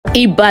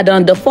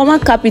Ibadan, the former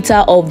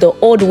capital of the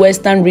Old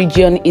Western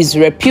region, is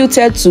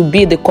reputed to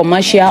be the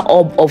commercial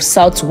hub of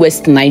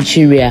southwest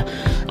Nigeria,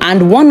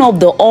 and one of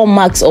the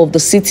hallmarks of the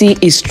city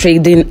is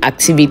trading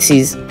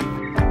activities.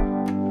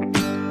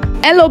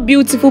 Hello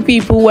beautiful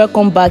people,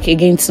 welcome back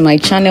again to my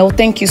channel.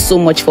 Thank you so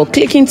much for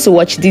clicking to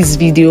watch this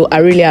video. I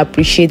really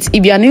appreciate it.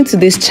 If you are new to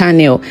this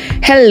channel,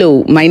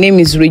 hello, my name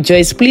is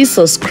Rejoice. Please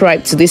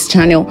subscribe to this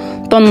channel,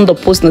 turn on the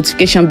post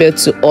notification bell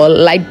to all,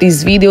 like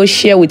this video,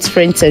 share with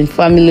friends and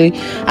family,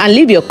 and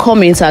leave your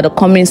comments at the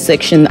comment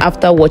section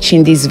after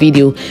watching this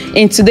video.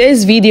 In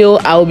today's video,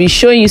 I will be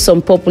showing you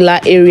some popular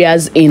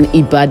areas in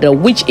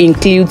Ibadan, which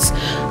includes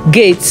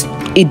Gate,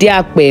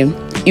 Idiakwe,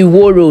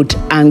 Iwo Road,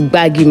 and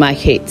Gbagi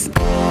Market.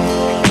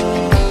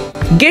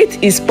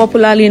 Gate is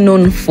popularly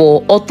known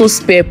for auto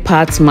spare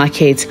parts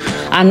market,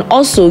 and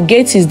also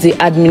Gate is the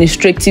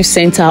administrative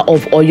center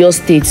of OYO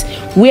State,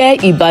 where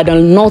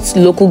Ibadan North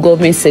Local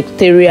Government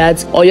Secretariat,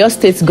 OYO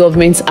State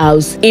Government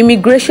House,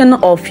 Immigration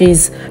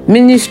Office,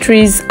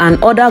 ministries,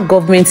 and other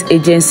government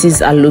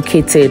agencies are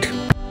located.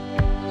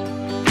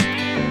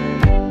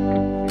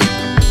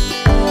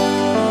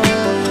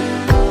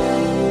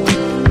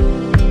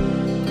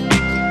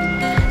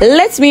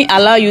 Let me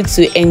allow you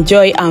to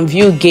enjoy and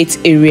view Gate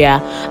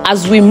area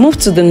as we move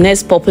to the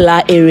next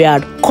popular area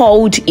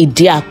called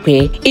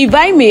Idiakwe. If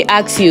I may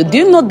ask you, do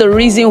you know the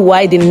reason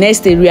why the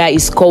next area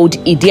is called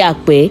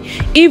Idiakwe?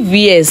 If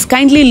yes,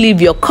 kindly leave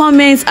your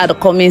comments at the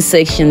comment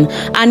section,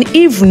 and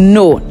if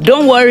no,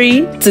 don't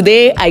worry,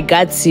 today I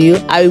got you.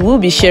 I will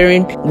be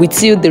sharing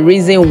with you the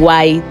reason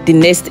why the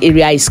next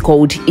area is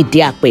called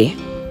Idiakwe.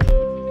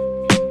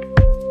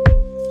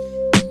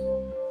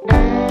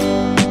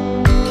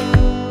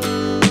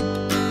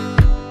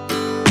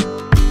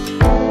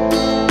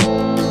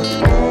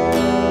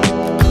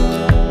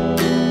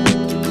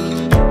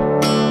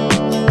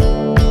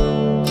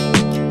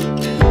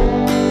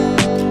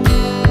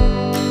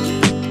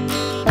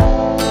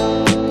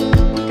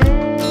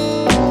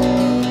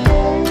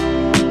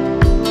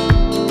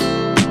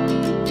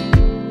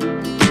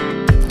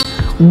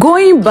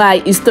 Going by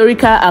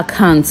historical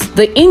accounts,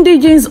 the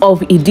indigenes of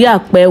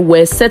Idiakwe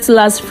were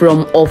settlers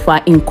from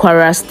Ofa in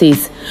Kwara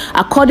State.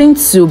 According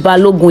to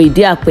Balogun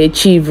Idiakwe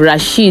Chief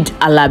Rashid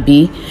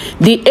Alabi,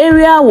 the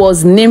area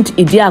was named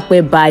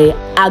Idiakwe by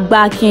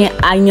Gbagi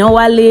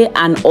Anyawale,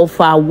 an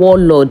Ofa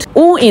warlord,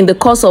 who in the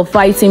course of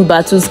fighting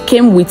battles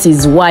came with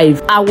his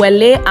wife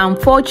Awele and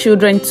 4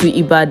 children to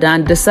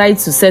Ibadan, decided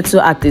to settle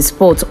at a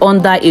spot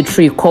under a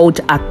tree called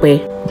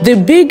Akwe. The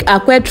big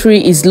Akwe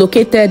tree is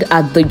located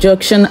at the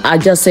junction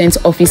adjacent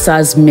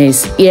officers'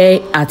 mess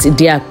here at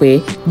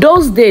Idiakwe.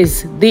 Those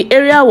days, the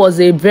area was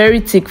a very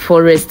thick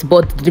forest,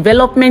 but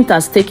development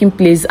has taken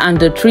place and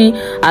the tree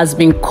has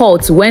been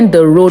cut when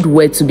the road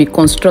were to be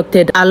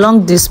constructed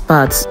along this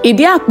path.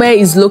 Idiakwe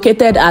is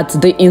located at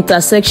the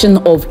intersection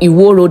of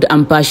Iwo Road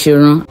and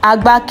Basharun.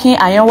 Gbagi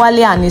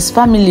Anyawale and his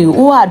family,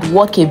 who had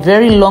walked a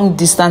very long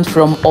distance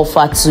from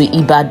Ofa to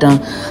Ibadan,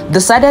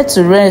 decided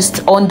to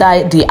rest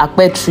under the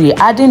Akwe tree,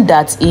 adding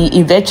that he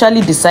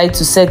eventually decided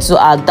to settle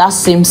at that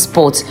same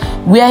spot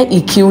where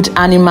he killed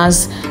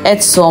animals,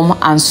 ate some,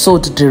 and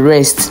sold the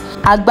rest.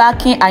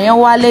 Gbagi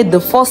Anyawale, the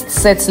first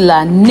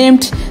settler,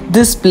 named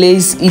this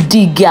place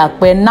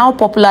Idiakwe, now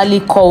popularly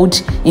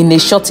called in a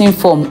shortened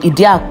form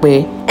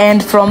Idiakwe.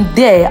 And from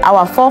there,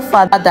 our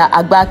forefather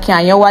Gbagi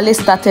Anyawale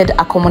started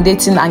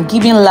accommodating and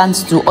giving land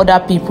to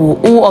other people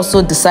who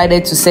also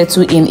decided to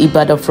settle in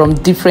Ibadan from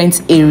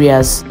different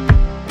areas.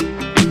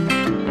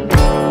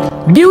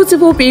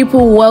 Beautiful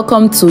people,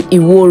 welcome to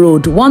Iwo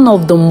Road, one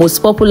of the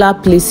most popular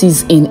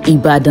places in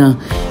Ibadan.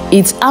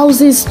 It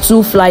houses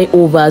 2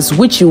 flyovers,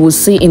 which you will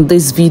see in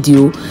this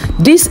video.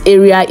 This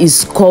area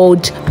is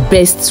called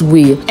Best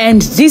Way,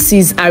 and this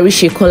is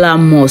Arishekola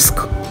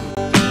Mosque.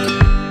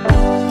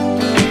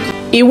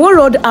 Iwo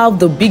Road have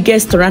the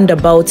biggest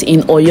roundabout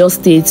in Oyo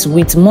State,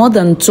 with more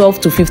than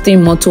 12 to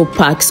 15 motor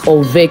parks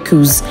of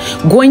vehicles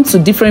going to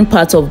different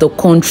parts of the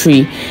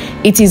country.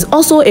 It is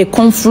also a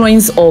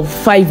confluence of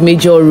 5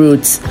 major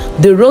roads.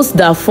 The roads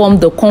that form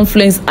the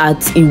confluence at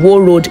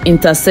Iwo Road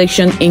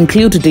intersection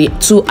include the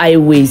 2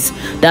 highways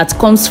that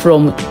comes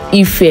from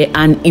Ife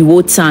and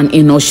Iwo Town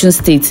in Osun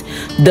State,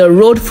 the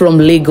road from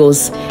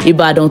Lagos,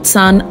 Ibadan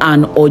Town,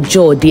 and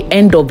Ojo, the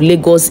end of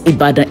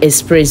Lagos-Ibadan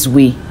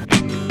Expressway.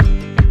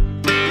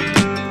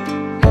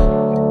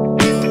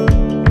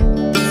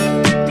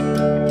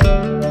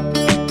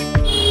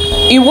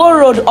 Iwo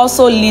Road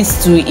also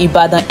leads to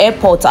Ibadan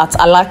Airport at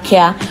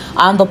Alakia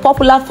and the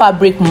popular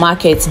fabric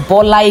market,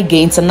 Bola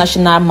Ige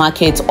International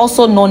Market,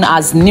 also known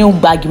as New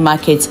Gbagi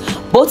Market,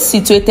 both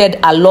situated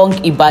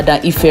along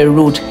Ibadan Ife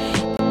Road.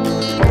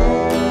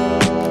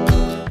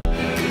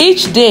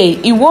 Each day,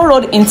 Iwo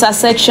Road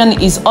intersection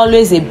is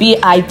always a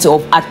beehive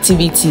of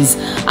activities,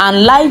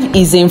 and life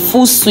is in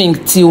full swing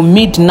till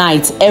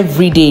midnight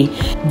every day.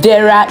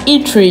 There are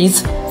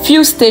eateries,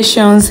 fuel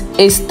stations,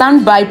 a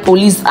standby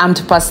police and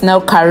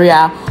personnel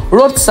carrier,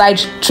 roadside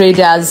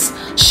traders,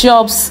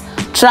 shops,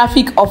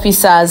 traffic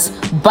officers,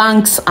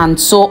 banks, and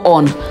so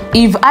on.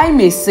 If I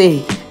may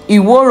say,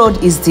 Iwo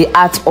Road is the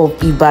heart of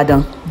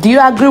Ibadan. Do you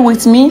agree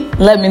with me?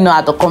 Let me know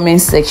at the comment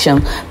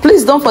section.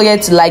 Please don't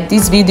forget to like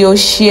this video,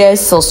 share,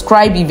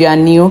 subscribe if you are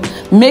new.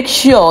 Make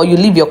sure you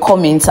leave your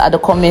comments at the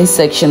comment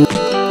section.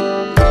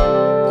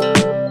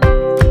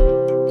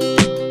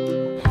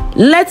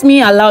 Let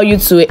me allow you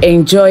to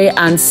enjoy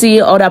and see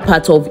other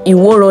parts of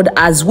Iwo Road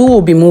as we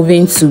will be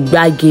moving to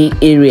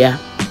Gbagi area.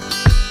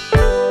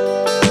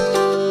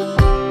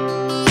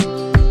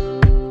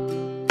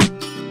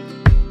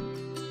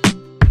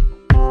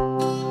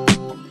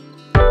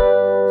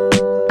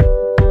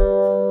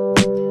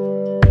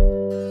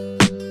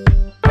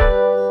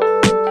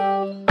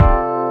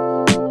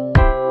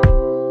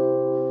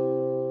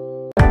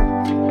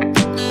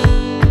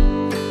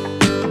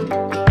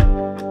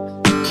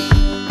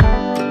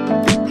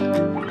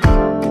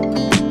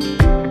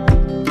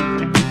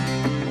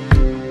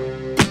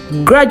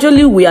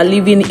 Gradually, we are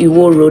leaving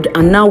Iwo Road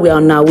and now we are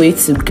on our way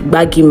to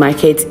Gbagi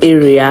Market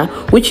area,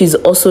 which is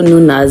also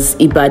known as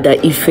Ibadan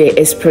Ife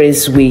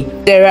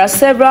Expressway. There are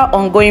several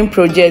ongoing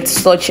projects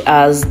such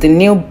as the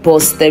new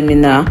bus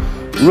terminal,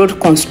 road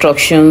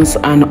constructions,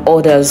 and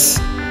others.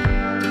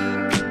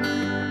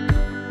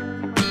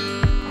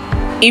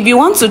 If you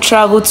want to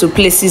travel to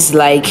places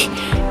like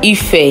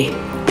Ife,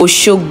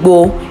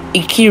 Oshogbo,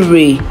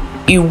 Ikire,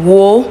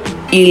 Iwo,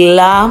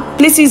 Ila,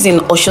 places in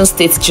Osun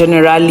State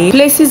generally,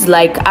 places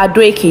like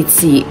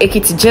Ado-Ekiti,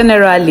 Ekiti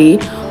generally,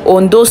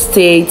 Ondo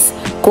State,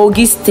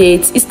 Kogi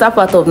State, eastern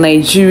part of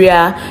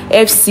Nigeria,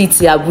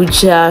 FCT,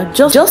 Abuja.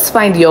 Just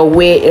find your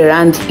way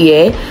around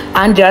here,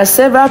 and there are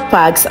several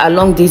parks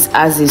along these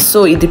axes,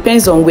 so it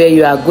depends on where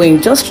you are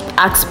going. Just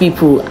ask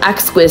people,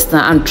 ask questions,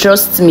 and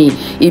trust me,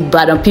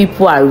 Ibadan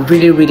people are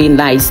really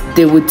nice.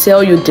 They will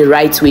tell you the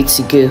right way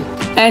to go.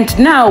 And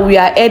now we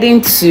are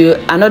heading to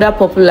another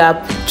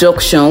popular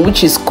junction,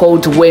 which is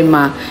called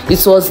Wema.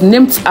 It was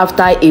named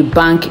after a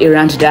bank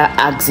around that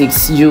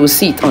axis. You will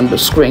see it on the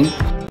screen.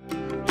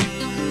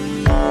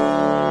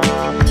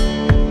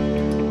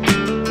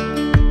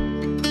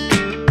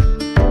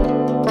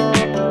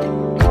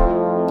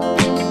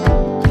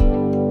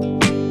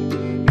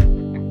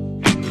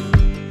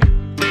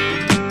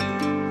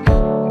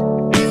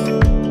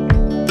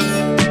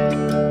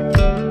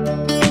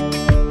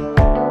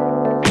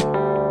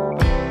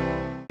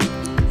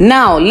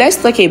 Now, let's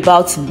talk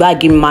about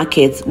Gbagi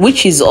Market,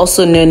 which is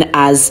also known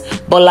as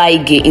Bola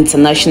Ige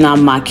International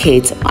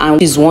Market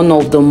and is one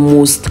of the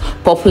most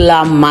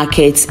popular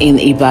markets in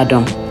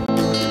Ibadan.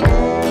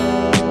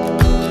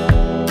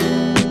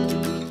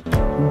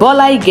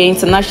 Bola Ige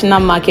International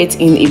Market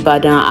in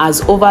Ibadan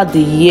has over the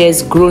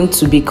years grown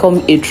to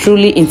become a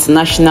truly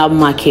international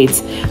market,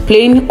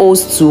 paying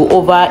host to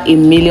over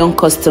 1 million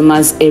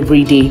customers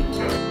every day.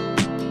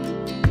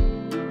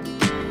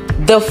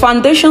 The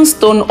foundation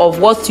stone of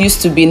what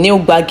used to be New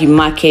Gbagi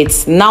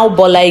Market, now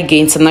Bola Ige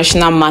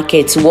International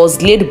Market,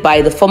 was laid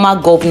by the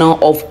former governor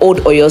of Old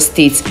OYO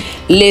State,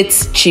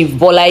 late Chief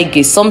Bola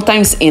Ige,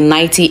 sometimes in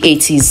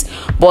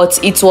 1980s. But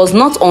it was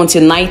not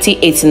until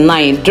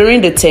 1989,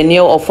 during the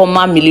tenure of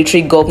former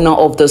military governor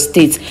of the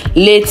state,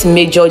 late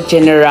Major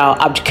General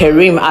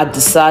Abdulkarim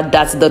Adisa,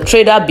 that the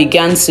trader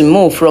began to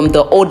move from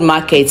the old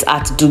market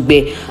at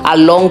Dugbe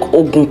along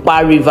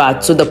Ogunpa River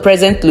to the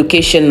present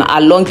location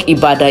along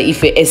Ibadan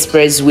Ife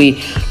Expressway,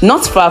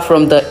 not far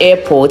from the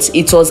airport.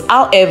 It was,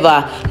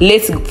 however,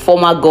 late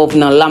former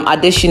governor Lam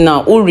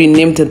Adesina who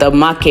renamed the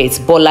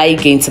market Bola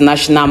Ige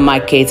International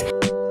Market.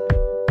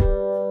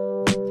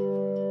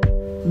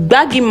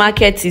 Gbagi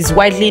Market is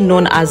widely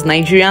known as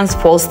Nigeria's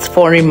first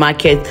foreign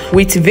market,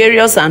 with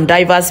various and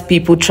diverse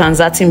people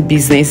transacting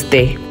business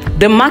there.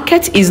 The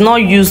market is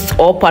not used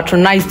or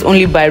patronized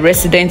only by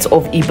residents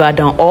of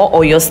Ibadan or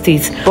Oyo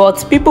State,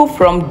 but people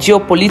from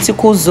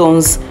geopolitical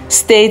zones,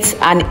 states,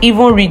 and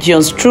even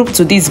regions troop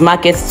to these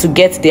markets to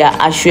get their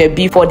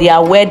ashwebi for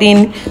their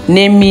wedding,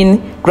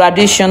 naming,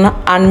 graduation,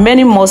 and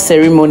many more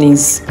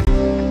ceremonies.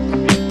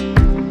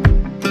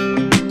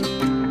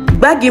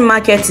 Gbagi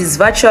Market is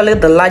virtually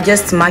the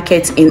largest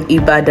market in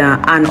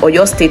Ibadan and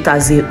Oyo State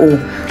as a whole.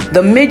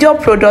 The major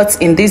products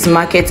in this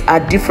market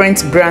are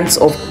different brands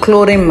of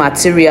clothing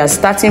materials,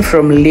 starting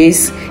from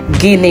lace,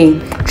 guinea,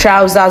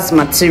 trousers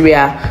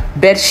material,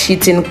 bed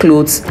sheeting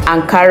clothes,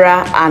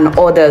 Ankara, and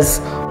others.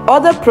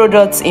 Other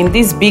products in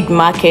this big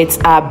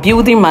market are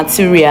building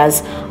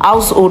materials,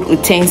 household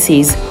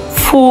utensils,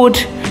 food,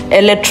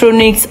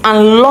 electronics,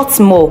 and lots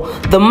more.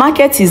 The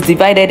market is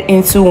divided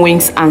into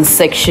wings and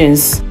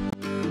sections.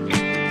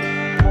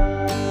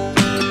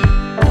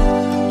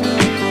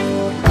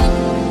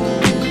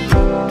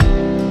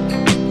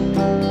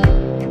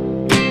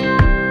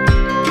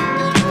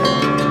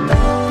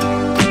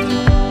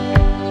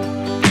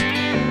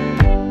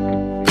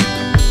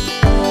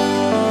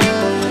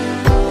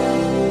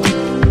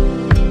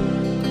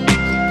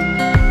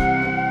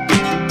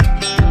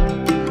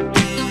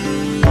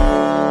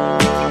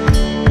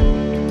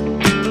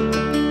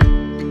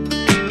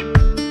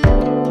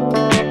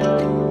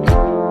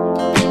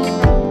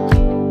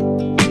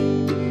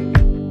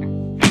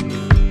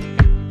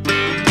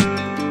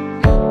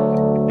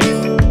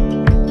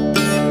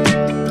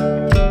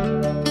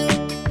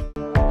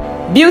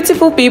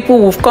 Beautiful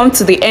people, we've come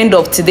to the end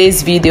of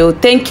today's video.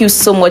 Thank you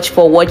so much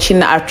for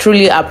watching. I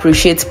truly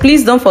appreciate.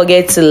 Please don't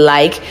forget to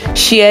like,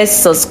 share,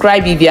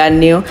 subscribe if you are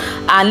new,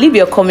 and leave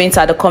your comments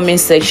at the comment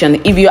section.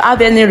 If you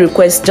have any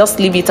requests, just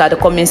leave it at the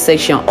comment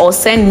section or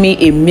send me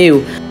a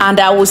mail, and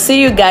I will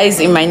see you guys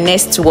in my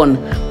next one.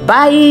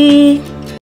 Bye.